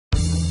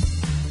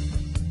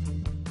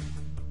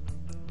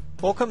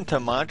Welcome to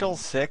Module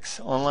 6,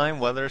 Online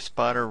Weather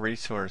Spotter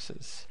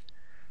Resources.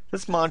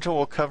 This module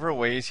will cover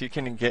ways you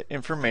can get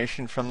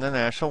information from the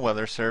National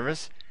Weather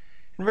Service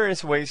and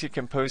various ways you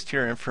can post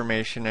your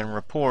information and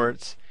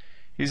reports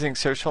using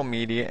social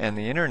media and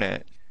the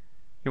internet.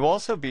 You will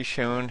also be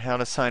shown how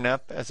to sign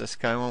up as a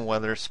Skywin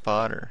Weather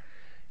Spotter.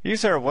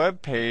 Use our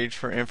web page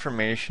for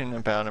information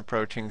about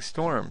approaching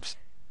storms.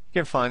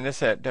 You can find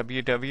this at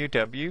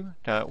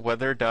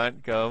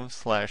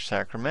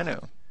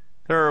www.weather.gov/Sacramento.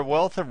 There are a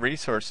wealth of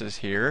resources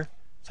here,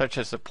 such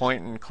as a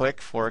point-and-click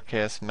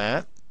forecast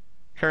map,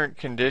 current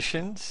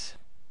conditions,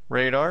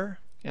 radar,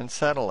 and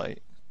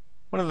satellite.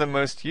 One of the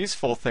most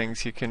useful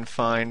things you can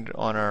find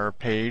on our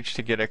page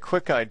to get a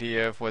quick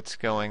idea of what's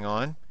going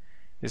on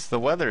is the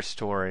weather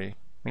story.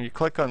 When you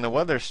click on the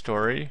weather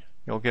story,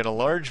 you'll get a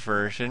large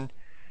version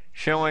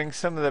showing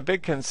some of the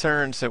big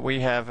concerns that we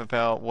have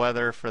about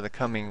weather for the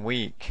coming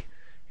week.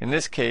 In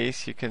this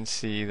case, you can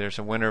see there's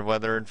a winter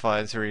weather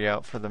advisory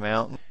out for the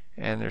mountain,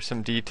 and there's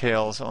some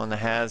details on the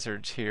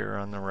hazards here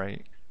on the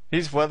right.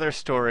 These weather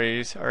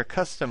stories are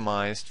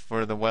customized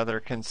for the weather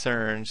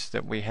concerns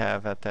that we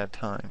have at that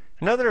time.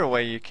 Another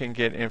way you can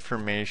get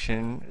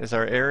information is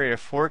our area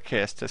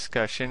forecast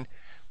discussion,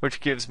 which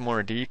gives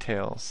more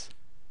details.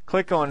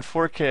 Click on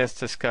Forecast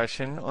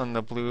Discussion on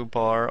the blue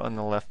bar on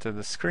the left of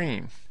the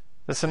screen.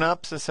 The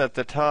synopsis at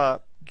the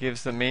top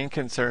gives the main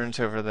concerns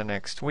over the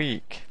next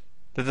week.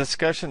 The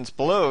discussions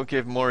below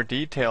give more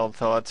detailed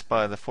thoughts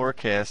by the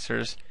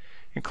forecasters,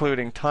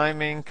 including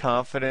timing,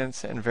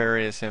 confidence, and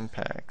various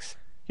impacts.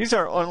 Use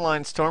our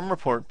online storm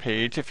report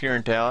page if you're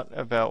in doubt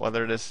about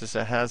whether this is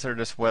a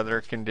hazardous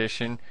weather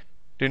condition.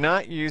 Do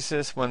not use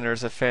this when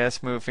there's a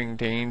fast-moving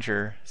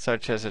danger,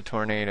 such as a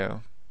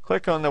tornado.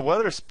 Click on the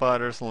Weather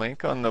Spotters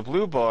link on the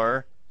blue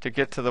bar to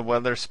get to the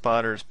Weather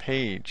Spotters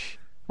page.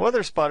 The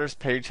Weather Spotters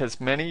page has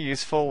many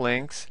useful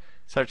links,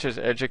 such as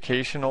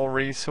educational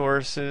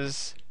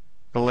resources,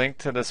 the link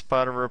to the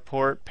Spotter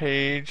Report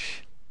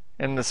page,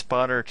 and the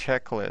Spotter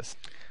checklist.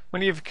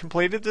 When you've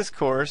completed this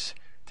course,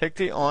 take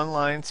the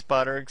online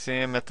spotter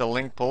exam at the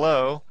link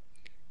below.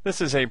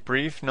 This is a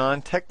brief,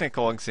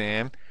 non-technical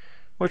exam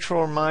which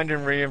will remind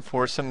and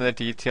reinforce some of the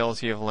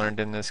details you have learned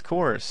in this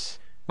course.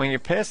 When you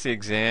pass the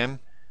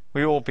exam,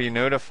 we will be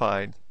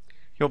notified.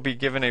 You'll be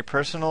given a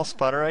personal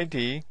spotter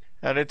ID,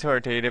 added to our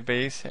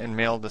database, and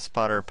mailed the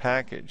spotter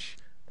package.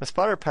 The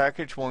spotter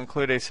package will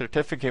include a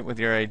certificate with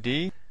your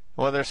ID,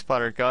 the Weather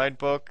Spotter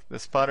Guidebook, the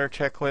Spotter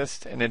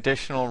Checklist, and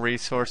additional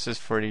resources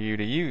for you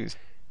to use.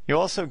 You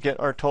also get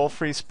our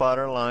toll-free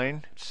spotter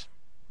line,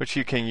 which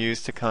you can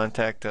use to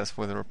contact us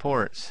with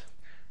reports.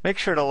 Make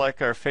sure to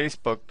like our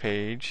Facebook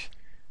page,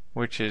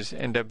 which is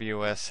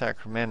NWS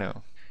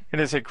Sacramento. It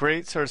is a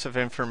great source of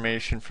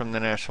information from the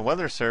National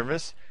Weather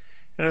Service,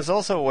 and is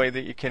also a way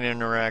that you can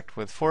interact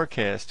with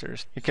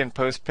forecasters. You can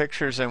post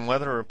pictures and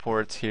weather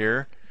reports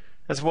here,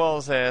 as well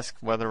as ask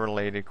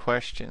weather-related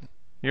questions.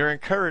 You're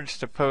encouraged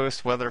to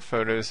post weather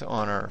photos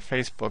on our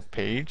Facebook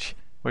page,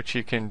 which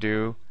you can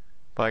do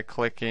by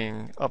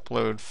clicking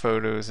Upload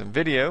Photos and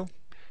Video.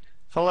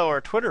 Follow our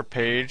Twitter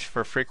page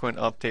for frequent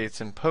updates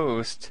and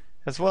posts,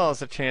 as well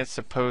as a chance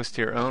to post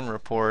your own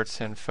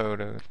reports and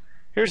photos.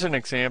 Here's an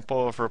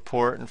example of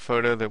report and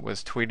photo that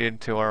was tweeted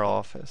to our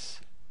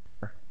office.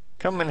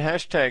 Common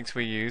hashtags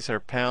we use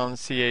are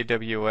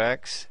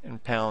 #CAWX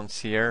and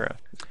 #Sierra.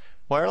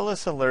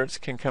 Wireless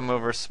alerts can come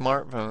over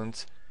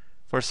smartphones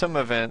for some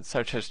events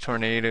such as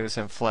tornadoes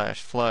and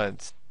flash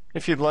floods.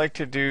 If you'd like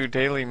to do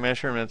daily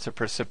measurements of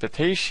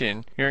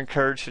precipitation, you're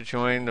encouraged to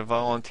join the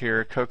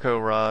volunteer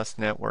CocoRa's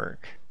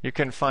network. You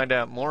can find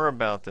out more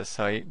about the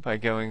site by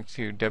going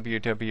to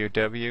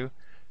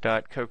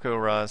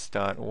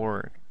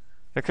www.cocoras.org.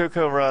 The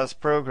CocoRa's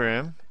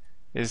program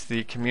is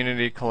the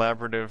Community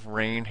Collaborative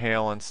Rain,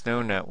 Hail, and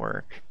Snow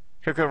Network.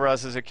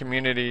 CocoRa's is a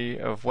community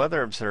of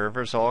weather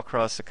observers all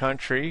across the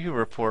country who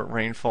report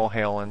rainfall,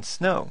 hail, and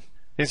snow.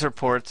 These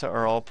reports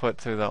are all put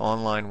through the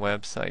online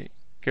website.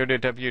 Go to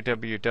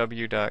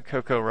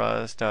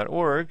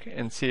www.cocoras.org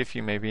and see if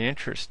you may be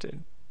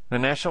interested. The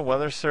National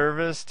Weather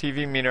Service,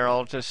 TV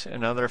meteorologists,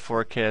 and other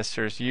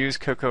forecasters use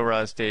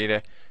CocoRa's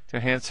data to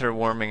enhance their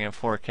warming and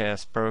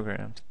forecast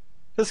programs.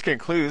 This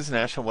concludes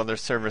National Weather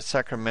Service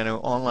Sacramento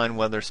Online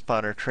Weather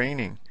Spotter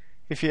Training.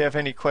 If you have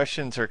any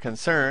questions or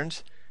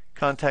concerns,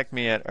 contact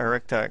me at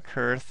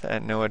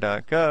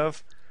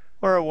eric.kurth@noaa.gov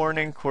or a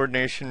warning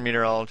coordination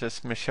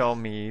meteorologist, Michelle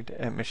Mead,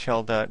 at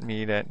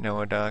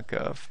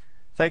michelle.mead@noaa.gov.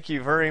 Thank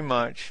you very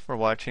much for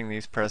watching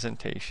these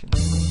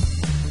presentations.